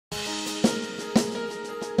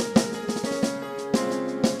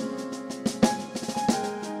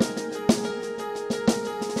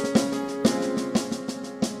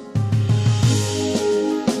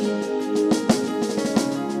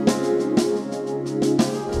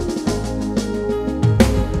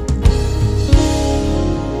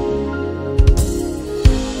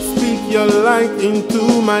your light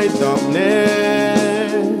into my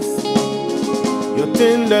darkness. Your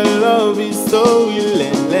tender love is so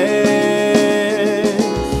relentless.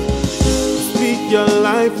 Speak your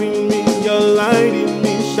life in me, your light in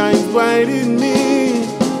me shines bright in me.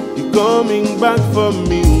 You're coming back for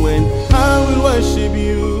me when I will worship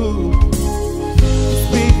you.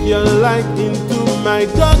 Speak your light into my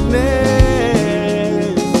darkness.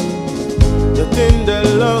 Your tender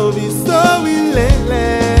love is so relentless.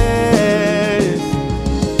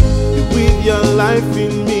 You breathe your life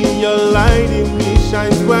in me, your light in me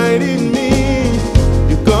shines bright in me.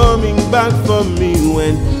 You're coming back for me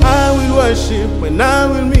when I will worship, when I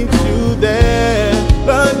will meet you there.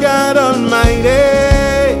 Lord God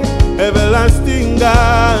Almighty, everlasting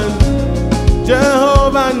God,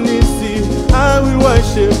 Jehovah Nissi, I will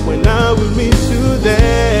worship when I will meet you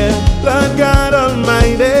there. Lord God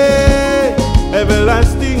Almighty,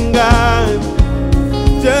 everlasting God,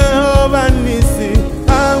 Jehovah Nissi,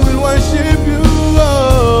 I will worship you.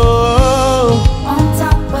 On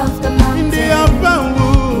top of the mountain, In the upper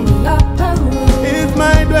room, is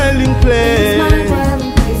my dwelling place.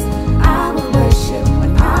 I will worship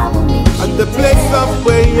when I will meet you. At the place of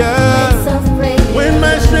prayer, when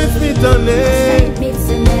my strength meets on it.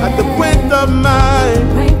 At the point of my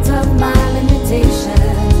limitation,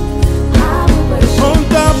 I will worship. On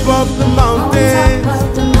top of the mountain,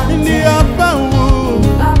 in the upper room,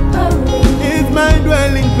 is my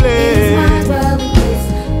dwelling place.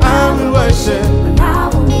 I will worship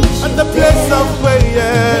at the place of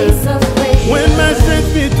prayer, when my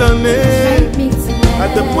strength meets on it.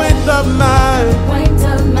 At the point of my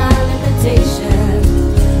limitation,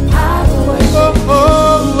 I will worship. oh,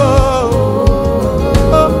 oh, oh.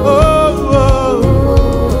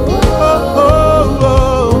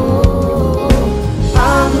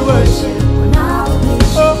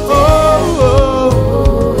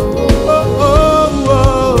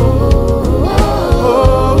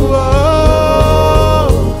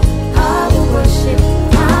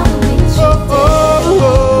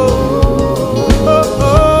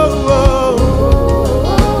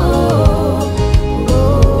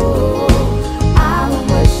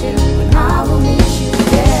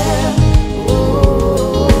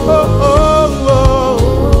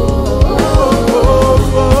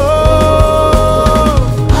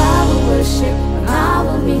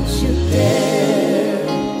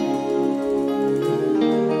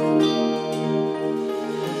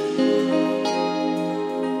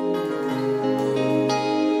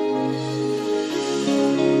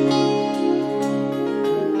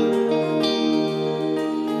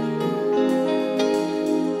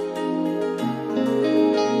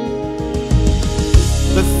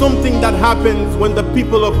 There's something that happens when the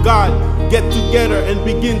people of God get together and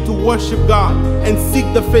begin to worship God and seek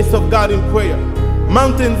the face of God in prayer.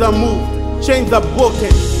 Mountains are moved, chains are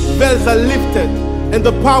broken, veils are lifted, and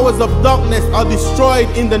the powers of darkness are destroyed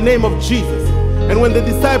in the name of Jesus. And when the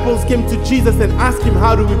disciples came to Jesus and asked him,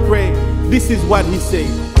 how do we pray? This is what he said.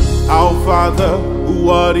 Our Father, who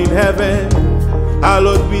art in heaven,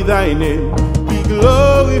 hallowed be thy name. Be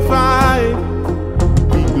glorified,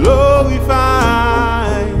 be glorified.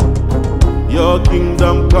 Your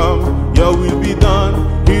kingdom come, your will be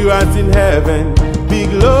done, here as in heaven. Be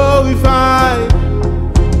glorified,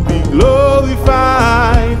 be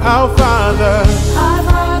glorified. Our Father,